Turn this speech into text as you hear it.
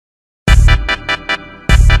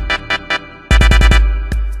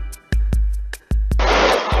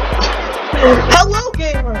Hello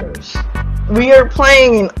gamers! We are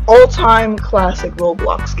playing an all-time classic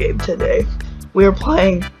Roblox game today. We are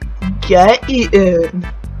playing Get Eaten.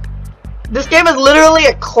 This game is literally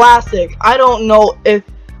a classic. I don't know if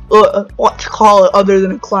what to call it other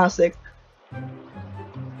than a classic.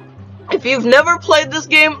 If you've never played this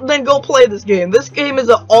game, then go play this game. This game is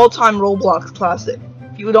an all-time Roblox classic.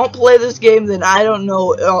 If you don't play this game, then I don't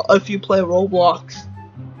know if you play Roblox.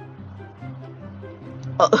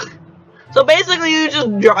 So basically, you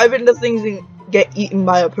just drive into things and get eaten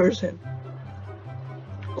by a person.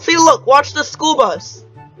 See, look, watch the school bus.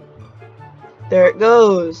 There it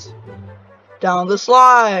goes. Down the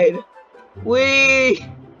slide. Whee!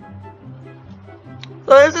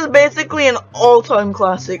 So this is basically an all-time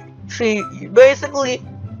classic. See, basically,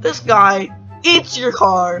 this guy eats your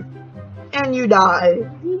car, and you die,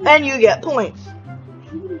 and you get points.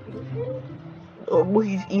 Oh,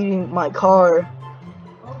 he's eating my car.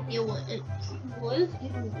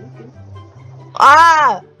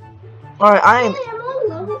 Ah! Alright,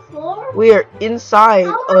 we are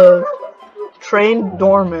inside of Train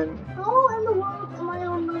Dorman. How in the world am I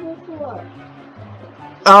on level 4?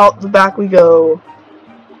 Out the back we go.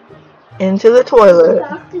 Into the toilet.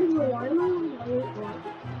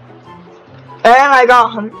 And I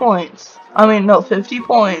got 100 points. I mean, no, 50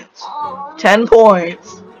 points. 10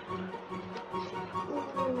 points.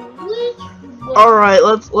 Alright,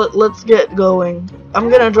 let's get going. I'm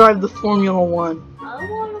gonna drive the Formula 1.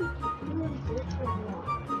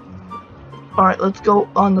 Alright, let's go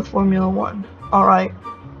on the Formula 1. Alright.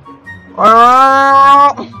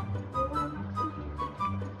 I'm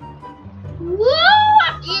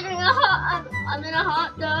in a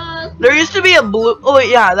hot dog. There used to be a blue. Oh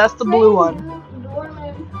yeah, that's the blue one.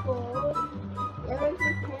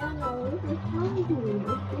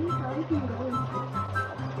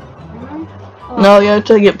 No, you have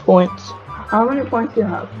to get points. How many points do you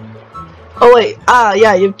have? Oh wait,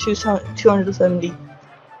 yeah, you have 270.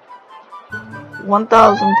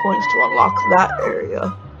 1,000 points to unlock that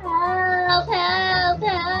area. Help, help,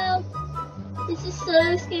 help. This is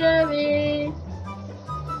so scary.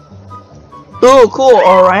 Ooh, cool,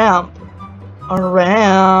 a ramp. A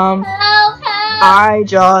ramp. Help, help. I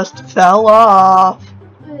just fell off.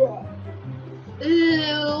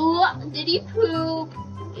 Ew, did he poop?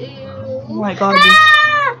 Ew. Oh my god.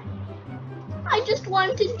 Ah! I just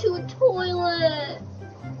went into a toilet.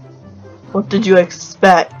 What did you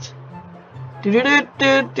expect? Do do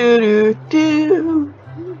do do do do.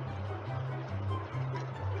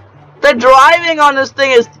 The driving on this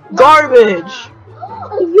thing is garbage.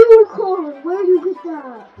 A unicorn. Where do you get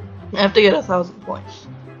that? You have to get 1,000 points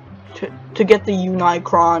to get the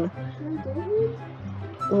Unicron.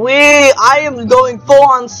 I am going full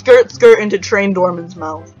on skirt into Train Dorman's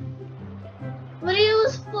mouth. But he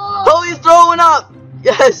was full. Oh, he's throwing up.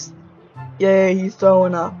 Yes. Yeah, he's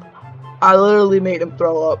throwing up. I literally made him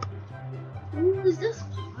throw up. Ooh, is this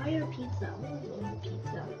pie or pizza? I want to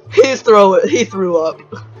go He threw up.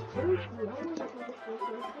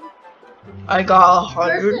 I got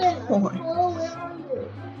 100 points.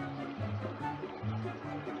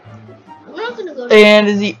 I'm not gonna go. And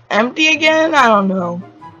is he empty again? I don't know.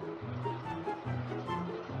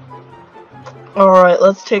 Alright,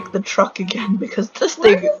 let's take the truck again because this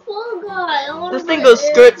thing goes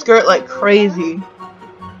skirt like crazy.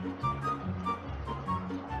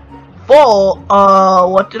 Full?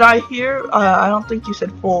 What did I hear? I don't think you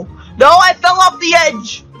said full. No, I fell off the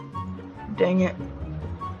edge! Dang it.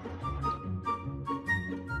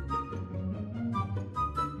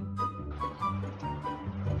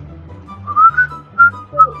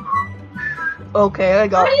 Okay, I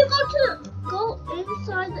got. How do you go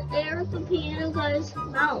inside the air of the piano guy's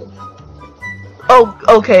mouth? Oh,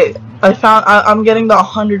 okay. I'm getting the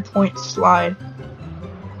 100 point slide.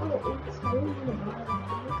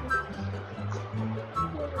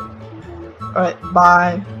 Alright,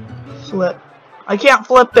 bye. Flip. I can't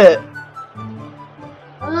flip it.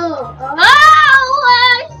 Oh,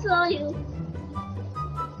 I saw you.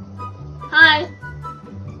 Hi.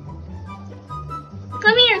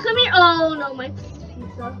 Come here, come here. Oh no, my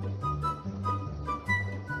pizza.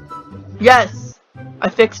 Yes! I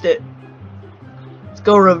fixed it. Let's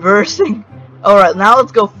go reversing. Alright, now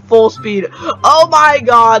let's go full speed. Oh my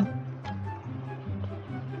god!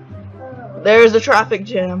 There's a traffic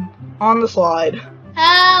jam on the slide.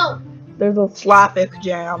 Help! There's a traffic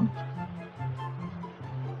jam.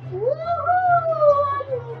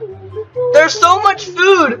 There's so much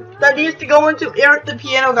food that needs to go into Eric the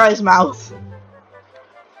piano guy's mouth.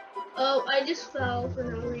 Oh, I just fell for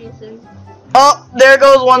no reason. Oh, there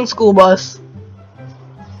goes one school bus.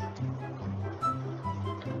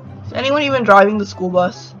 anyone even driving the school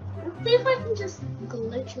bus? Let's see if I can just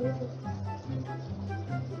glitch over.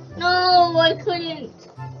 No, I couldn't.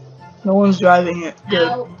 No one's driving it. Good.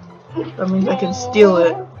 Ow. That means I can steal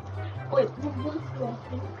it. Wait, what's the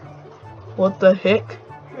What the heck?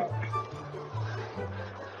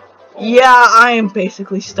 Yeah, I am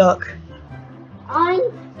basically stuck. I'm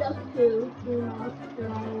stuck too.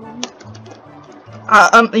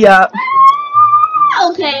 Yeah.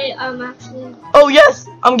 Okay, I'm actually. Oh yes,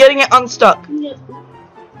 I'm getting it unstuck. Yeah.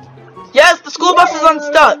 Yes, the school bus is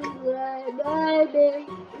unstuck.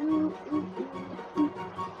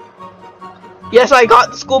 Yes, I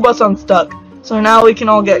got the school bus unstuck. So now we can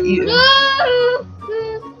all get you. No.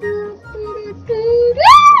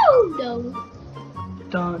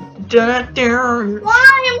 Dun, dun, dun.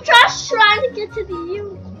 Why? I'm just trying to get to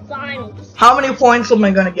the finals. How many points am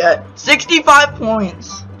I gonna get? 65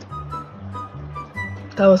 points.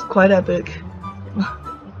 That was quite epic.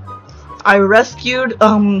 I rescued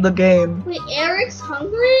the game. Wait, Eric's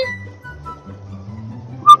hungry?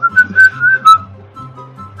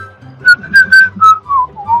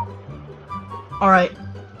 Alright.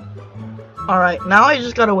 Alright, now I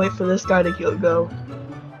just gotta wait for this guy to go.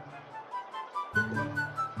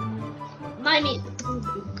 I mean,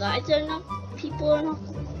 you guys are not, people are not.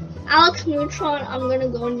 Alex Neutron, I'm gonna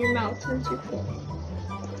go in your mouth since you're full.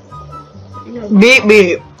 Beep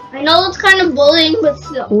beep. I know it's kind of bullying, but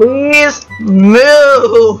still. Please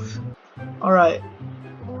move. Alright.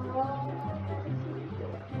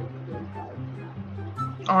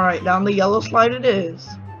 Alright, down the yellow slide it is.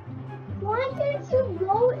 Why can't you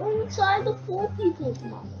go inside the full people's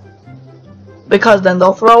mouth? Because then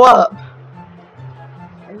they'll throw up.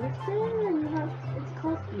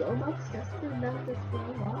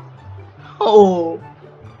 Oh,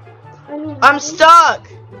 I'm stuck.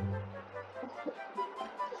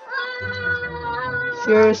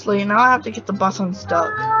 Seriously, now I have to get the bus unstuck.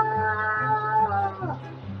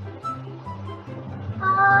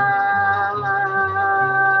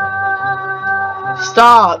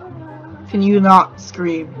 Stop. Can you not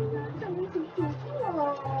scream?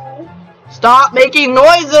 Stop making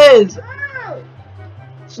noises.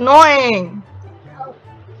 It's annoying.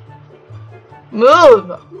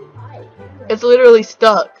 Move. It's literally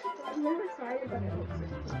stuck.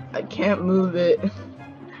 I can't move it.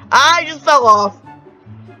 I just fell off.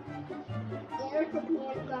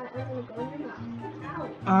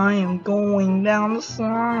 I am going down the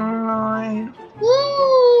slide.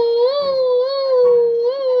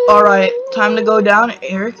 Alright, time to go down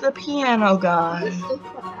Eric the piano guy.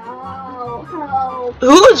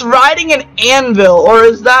 Who is riding an anvil? Or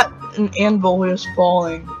is that an anvil who is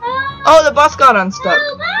falling? Oh, the bus got unstuck.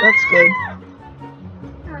 That's good.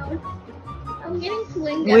 I'm getting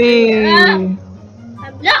swinged everywhere.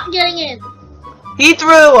 I'm not getting in. He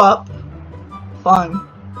threw up. Fun.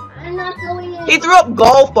 I'm not going in. He threw up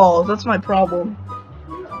golf balls. That's my problem.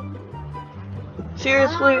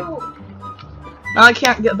 Seriously? Ow. Now I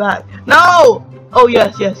can't get back. No! Oh,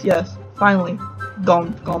 yes. Finally.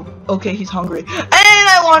 Gum. Okay, he's hungry. And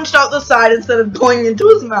I launched out the side instead of going into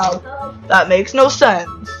his mouth. That makes no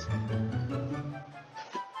sense.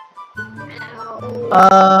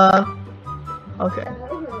 Okay.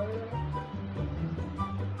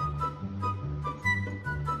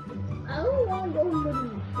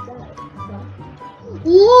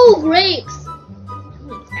 Ooh, grapes!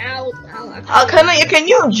 Ow. Can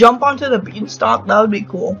you jump onto the beanstalk? That would be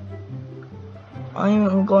cool. I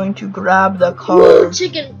am going to grab the car. Ooh,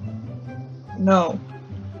 chicken. No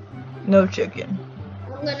chicken.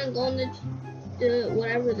 I'm gonna go on the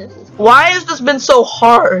whatever this is called. Why has this been so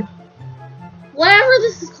hard? Whatever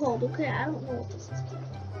this is called. Okay, I don't know what this is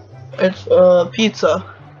called. It's pizza.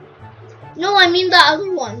 No, I mean the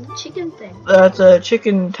other one, the chicken thing. That's a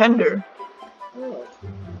chicken tender. Oh.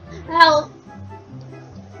 Ow.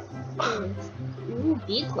 Ooh,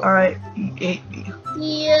 alright,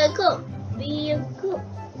 vehicle.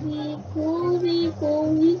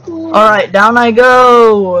 Alright, down I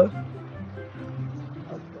go.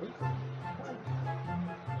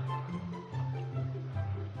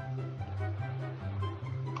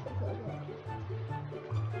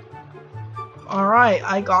 Alright,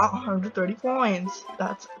 I got 130 points.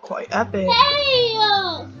 That's quite epic. Hey!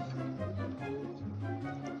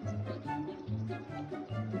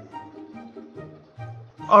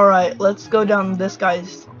 Alright, let's go down this guy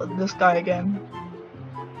again.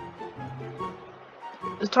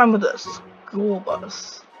 This time with a school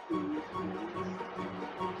bus.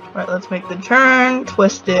 Alright, let's make the turn,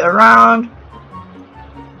 twist it around.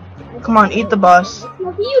 Come on, eat the bus. It's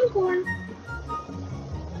not the unicorn.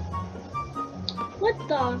 What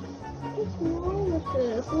the? What's wrong with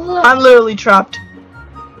this? Look. I'm literally trapped.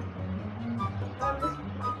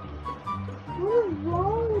 What is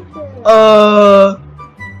wrong with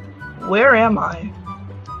this? Where am I?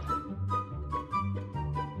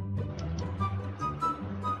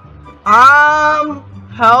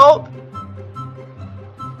 Help.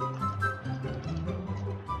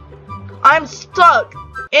 I'm stuck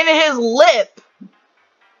in his lip.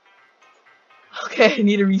 Okay, I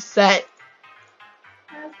need to reset.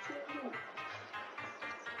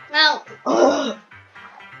 Now, Ugh.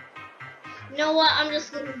 you know what? I'm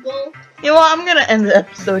just gonna go. You know what? I'm gonna end the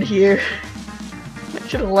episode here. Make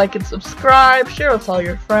sure to like and subscribe. Share with all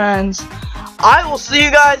your friends. I will see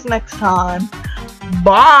you guys next time.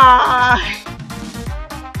 Bye.